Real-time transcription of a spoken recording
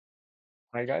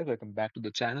Hi guys, welcome back to the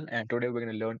channel, and today we're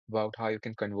going to learn about how you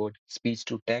can convert speech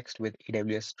to text with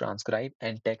AWS Transcribe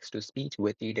and text to speech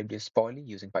with AWS Polly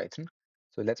using Python.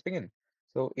 So let's begin.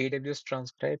 So AWS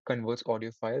Transcribe converts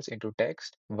audio files into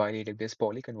text, while AWS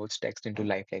Polly converts text into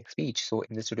lifelike speech. So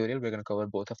in this tutorial, we're going to cover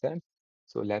both of them.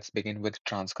 So let's begin with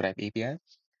Transcribe API.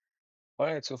 All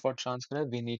right, so for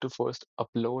Transcribe, we need to first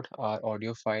upload our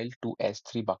audio file to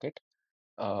S3 bucket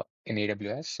in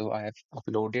AWS. So I have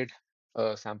uploaded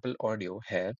a sample audio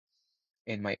here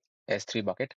in my S3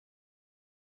 bucket,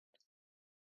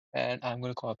 and I'm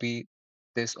going to copy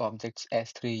this object's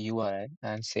S3 URI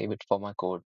and save it for my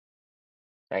code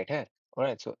right here. All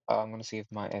right, so I'm going to save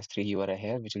my S3 URI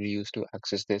here, which will be used to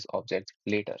access this object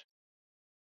later.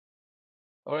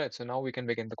 All right, so now we can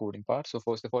begin the coding part. So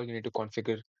first of all, you need to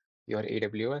configure your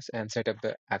AWS and set up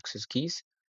the access keys.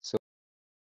 So,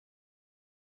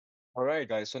 all right,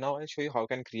 guys, so now I'll show you how you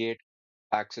can create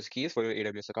access keys for your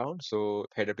AWS account. So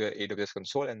head up to your AWS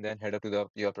console and then head up to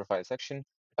your profile section,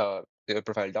 your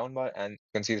profile down bar, and you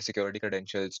can see the security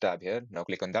credentials tab here. Now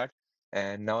click on that.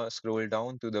 And now scroll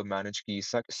down to the manage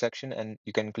keys section and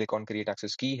you can click on create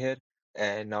access key here.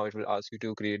 And now it will ask you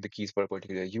to create the keys for a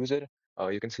particular user.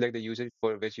 You can select the user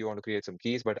for which you want to create some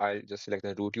keys, but I'll just select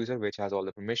the root user, which has all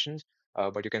the permissions.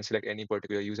 But you can select any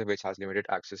particular user which has limited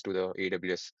access to the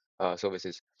AWS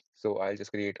services. So I'll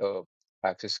just create a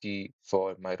access key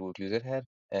for my root user here,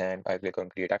 and I click on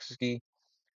create access key.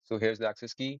 So here's the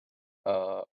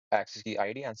uh, access key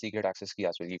ID and secret access key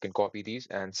as well. You can copy these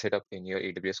and set up in your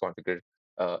AWS configure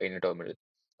in a terminal.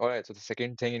 All right, so the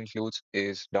second thing includes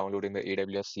is downloading the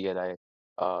AWS CLI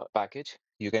package.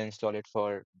 You can install it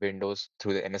for Windows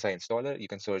through the MSI installer. You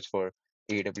can search for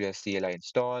AWS CLI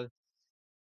install,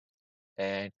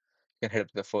 and you can head up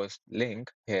to the first link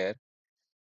here,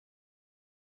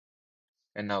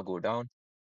 and now go down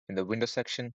in the Windows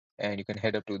section, and you can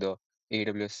head up to the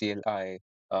AWS CLI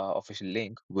official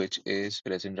link, which is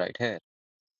present right here.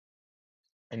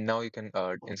 And now you can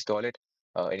install it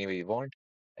any way you want,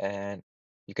 and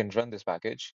you can run this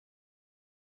package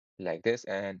like this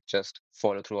and just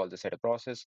follow through all the setup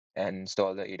process and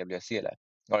install the AWS CLI.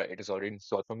 All right, it is already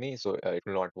installed for me, so it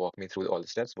will not walk me through all the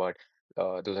steps, but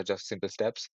those are just simple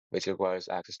steps which requires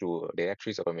access to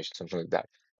directories or permissions, something like that.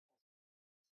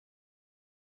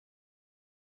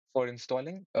 For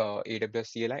installing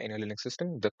AWS CLI in a Linux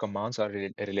system, the commands are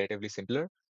relatively simpler.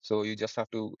 So you just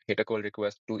have to hit a call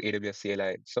request to AWS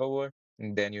CLI server,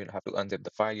 and then you have to unzip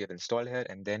the file you have installed here,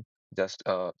 and then just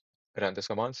run this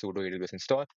command sudo AWS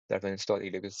install. That will install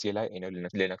AWS CLI in your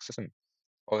Linux system.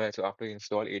 Okay, so after you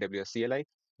install AWS CLI,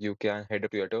 you can head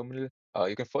up to your terminal.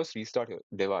 You can first restart your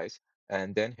device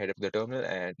and then head up to the terminal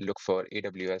and look for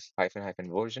AWS hyphen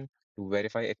hyphen version to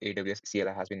verify if AWS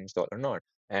CLI has been installed or not.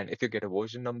 And if you get a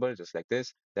version number just like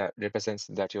this, that represents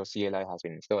that your CLI has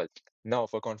been installed. Now,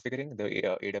 for configuring the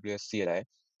AWS CLI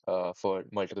for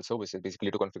multiple services,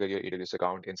 basically to configure your AWS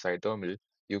account inside terminal,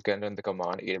 you can run the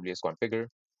command AWS configure,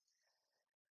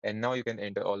 and now you can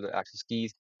enter all the access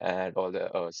keys and all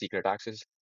the secret access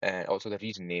and also the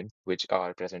region name, which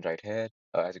are present right here.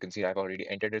 As you can see, I've already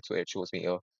entered it, so it shows me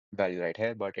a value right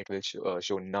here, but it will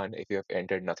show none if you have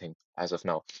entered nothing as of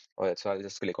now. All right, so I'll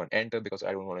just click on enter because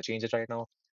I don't want to change it right now.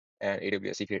 And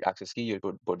AWS secret access key,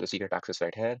 you'll put the secret access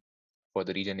right here. For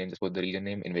the region name, just put the region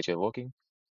name in which you're working.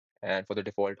 And for the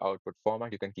default output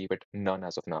format, you can keep it none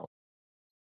as of now.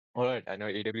 All right, I know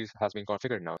AWS has been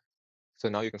configured now. So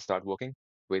now you can start working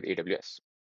with AWS.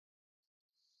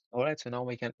 All right, so now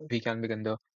we can begin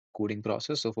the coding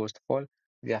process. So first of all,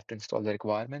 we have to install the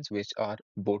requirements, which are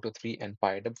Boto 3 and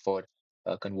PyDub for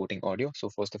converting audio. So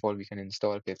first of all, we can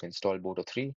install Boto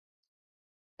 3,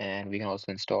 and we can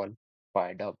also install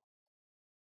PyDub.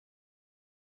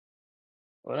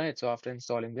 All right, so after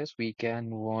installing this, we can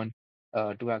move on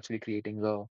to actually creating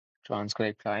the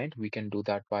transcribe client. We can do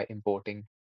that by importing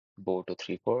Boto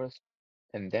 3 first,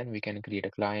 and then we can create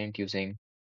a client using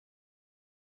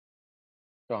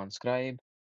transcribe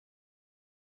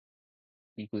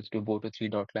equals to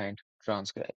boto3.client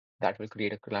transcribe. That will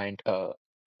create a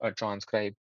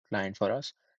transcribe client for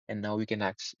us. And now we can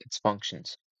access its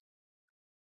functions.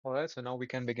 All right, so now we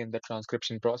can begin the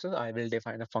transcription process. I will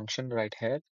define a function right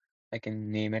here. I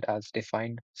can name it as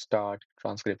define start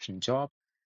transcription job,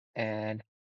 and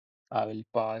I will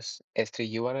pass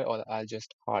S3 URL, or I'll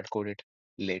just hard code it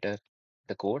later,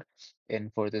 the code.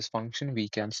 And for this function, we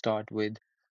can start with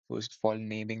first of all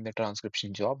naming the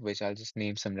transcription job, which I'll just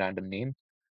name some random name,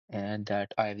 and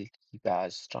that I will keep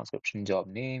as transcription job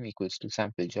name equals to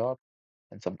sample job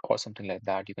and something like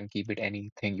that. You can keep it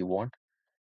anything you want.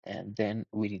 And then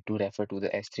we need to refer to the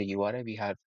S3 URI we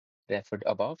have referred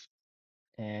above.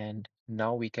 And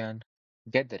now we can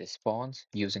get the response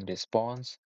using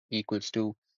response equals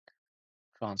to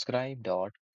transcribe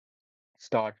dot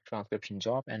start transcription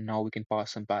job. And now we can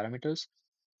pass some parameters.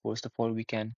 First of all, we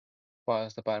can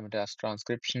pass the parameter as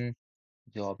transcription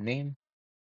job name,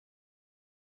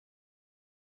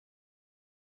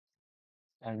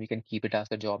 and we can keep it as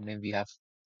the job name we have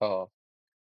uh,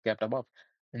 kept above.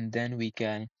 And then we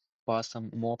can pass some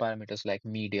more parameters like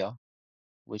media,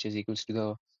 which is equals to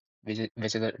the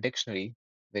which is a dictionary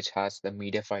which has the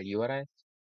media file URI.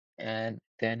 And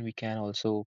then we can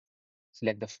also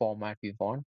select the format we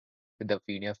want with the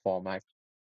video format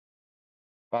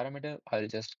parameter. I'll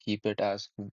just keep it as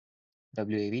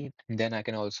WAV. Then I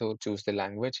can also choose the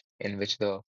language in which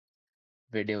the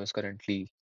video is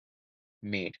currently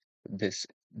made. This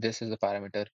is a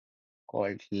parameter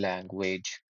called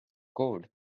language code.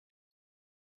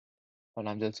 And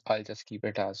I'll just keep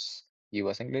it as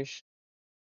US English.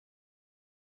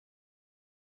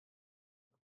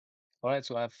 All right,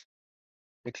 so I've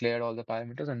declared all the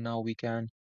parameters, and now we can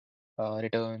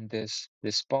return this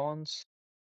response.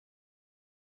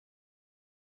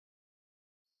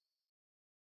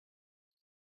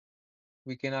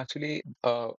 We can actually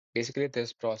basically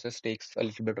this process takes a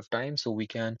little bit of time, so we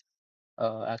can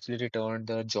actually return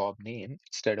the job name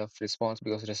instead of response,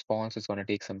 because response is going to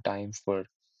take some time for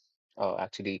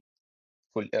actually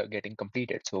getting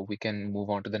completed. So we can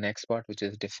move on to the next part, which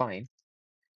is define,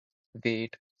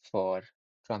 wait for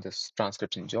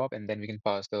transcription job, and then we can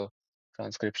pass the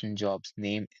transcription job's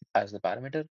name as the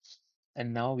parameter.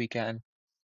 And now we can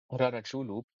run a true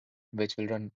loop, which will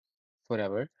run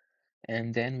forever.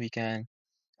 And then we can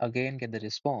again get the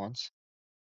response,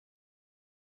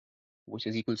 which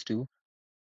is equals to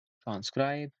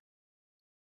transcribe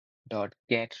dot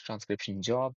get transcription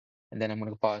job. And then I'm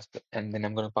going to pass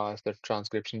the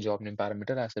transcription job name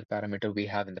parameter as the parameter we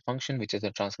have in the function, which is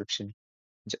the transcription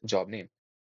job name.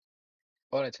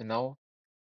 All right, so now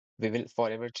we will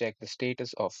forever check the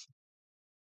status of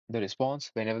the response.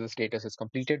 Whenever the status is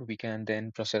completed, we can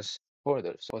then process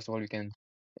further. So first of all, we can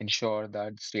ensure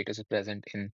that the status is present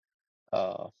in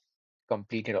uh,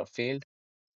 completed or failed.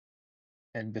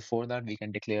 And before that, we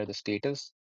can declare the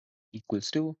status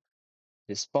equals to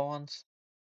response,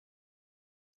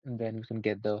 and then we can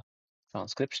get the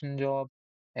transcription job,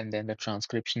 and then the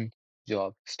transcription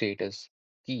job status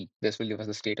key. This will give us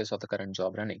the status of the current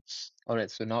job running. All right,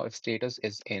 so now if status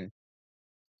is in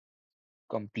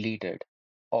completed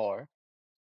or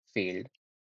failed,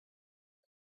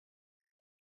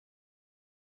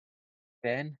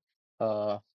 then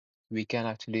uh, we can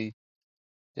actually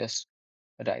just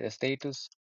write the status.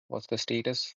 What's the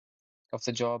status of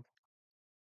the job?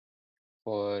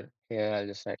 For here, I'll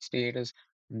just write status.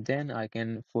 Then I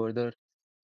can further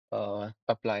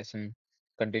apply some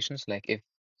conditions like if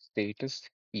status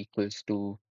equals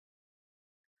to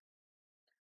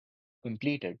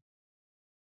completed,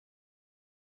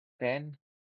 then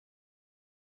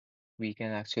we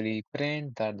can actually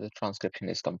print that the transcription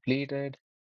is completed,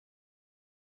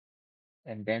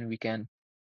 and then we can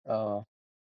uh,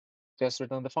 just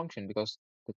return the function because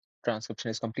the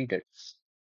transcription is completed.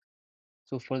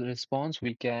 So for the response,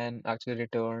 we can actually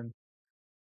return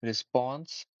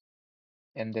response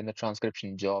and then the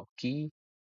transcription job key,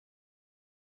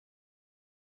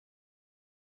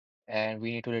 and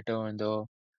we need to return the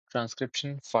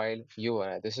transcription file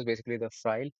URI. This is basically the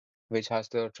file which has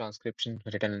the transcription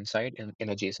written inside in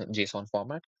a JSON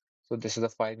format. So this is the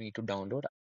file we need to download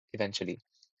eventually.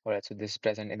 All right, so this is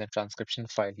present in the transcription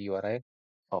file URI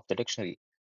of the dictionary.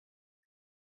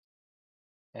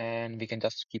 And we can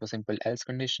just keep a simple else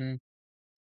condition,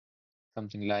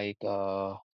 something like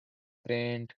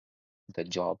print the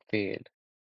job failed.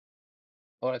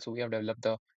 All right, so we have developed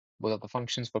the both of the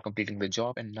functions for completing the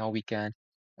job, and now we can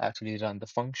actually run the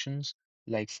functions.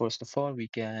 Like first of all, we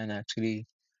can actually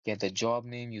get the job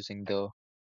name using the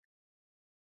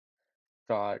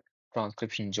tra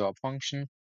transcription job function,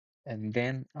 and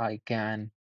then I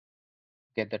can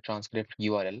get the transcript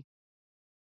URL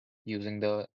using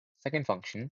the second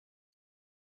function,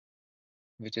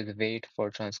 which is wait for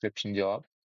transcription job.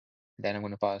 Then I'm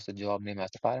going to pass the job name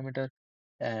as the parameter,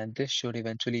 and this should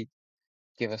eventually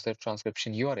give us the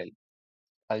transcription URL.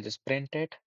 I'll just print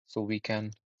it so we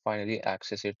can finally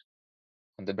access it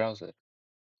on the browser.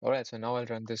 All right, so now I'll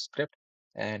run this script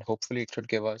and hopefully it should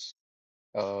give us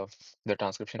uh, the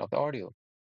transcription of the audio.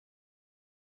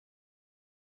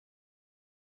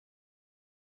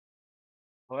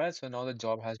 All right, so now the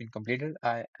job has been completed.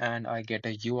 I get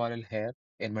a URL here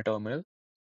in my terminal.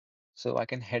 So I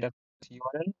can head up this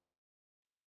URL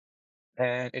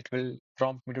and it will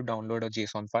prompt me to download a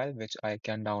JSON file, which I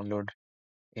can download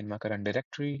in my current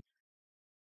directory.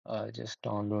 Just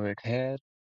download it here.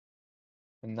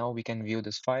 And now we can view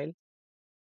this file.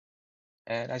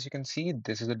 And as you can see,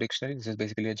 this is a dictionary. This is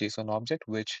basically a JSON object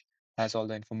which has all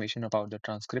the information about the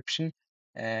transcription.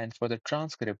 And for the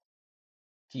transcript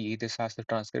key, this has the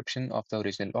transcription of the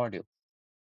original audio.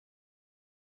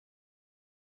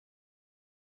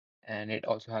 And it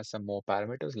also has some more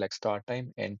parameters like start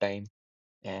time, end time,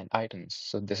 and items.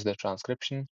 So this is the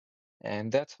transcription.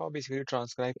 And that's how basically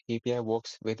Transcribe API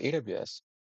works with AWS.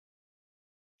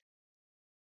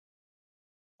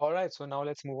 All right, so now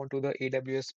let's move on to the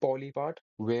AWS Polly part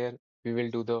where we will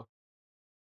do the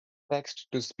text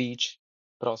to speech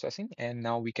processing. And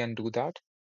now we can do that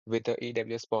with the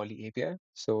AWS Polly API.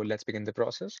 So let's begin the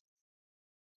process.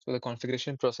 So the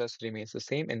configuration process remains the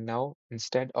same. And now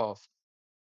instead of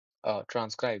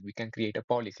transcribe, we can create a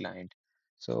Polly client.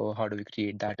 So how do we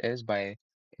create that is by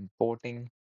importing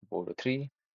Bodo3.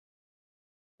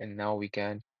 And now we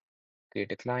can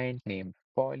create a client named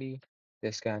Polly.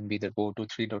 This can be the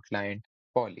Bodo3.client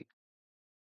Polly.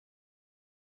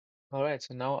 All right,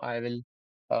 so now I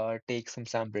will take some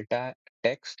sample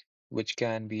text, which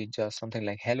can be just something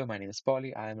like, hello, my name is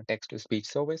Polly. I am a text-to-speech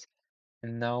service.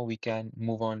 And now we can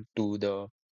move on to the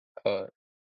uh,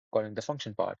 calling the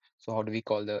function part. So how do we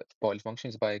call the Polly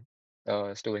functions? By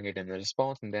storing it in the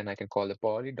response, and then I can call the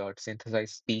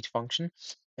Polly.synthesize speech function,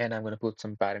 and I'm going to put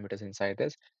some parameters inside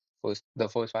this. First, the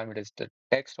first parameter is the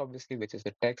text, obviously, which is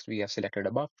the text we have selected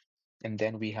above, and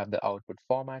then we have the output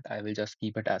format. I will just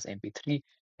keep it as MP3,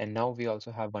 and now we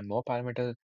also have one more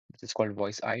parameter, which is called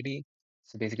voice ID.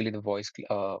 So basically, the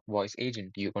voice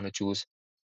agent you're going to choose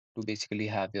to basically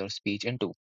have your speech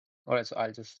into. All right, so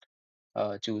I'll just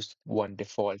choose one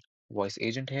default voice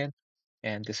agent here.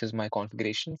 And this is my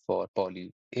configuration for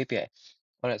Polly API.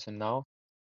 All right, so now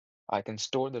I can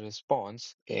store the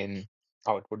response in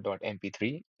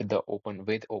output.mp3 with the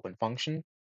open function.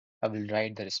 I will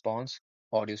write the response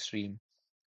audio stream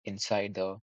inside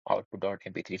the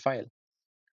output.mp3 file.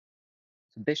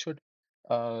 So this should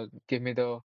give me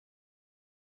the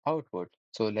output.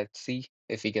 So let's see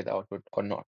if we get the output or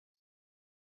not.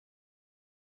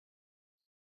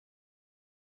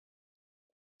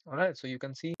 All right, so you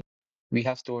can see we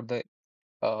have stored the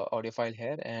audio file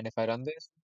here. And if I run this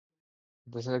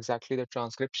is exactly the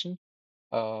transcription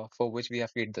for which we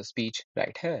have created the speech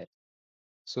right here.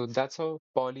 So that's how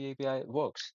Poly API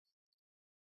works.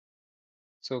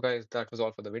 So guys, that was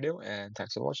all for the video and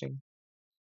thanks for watching.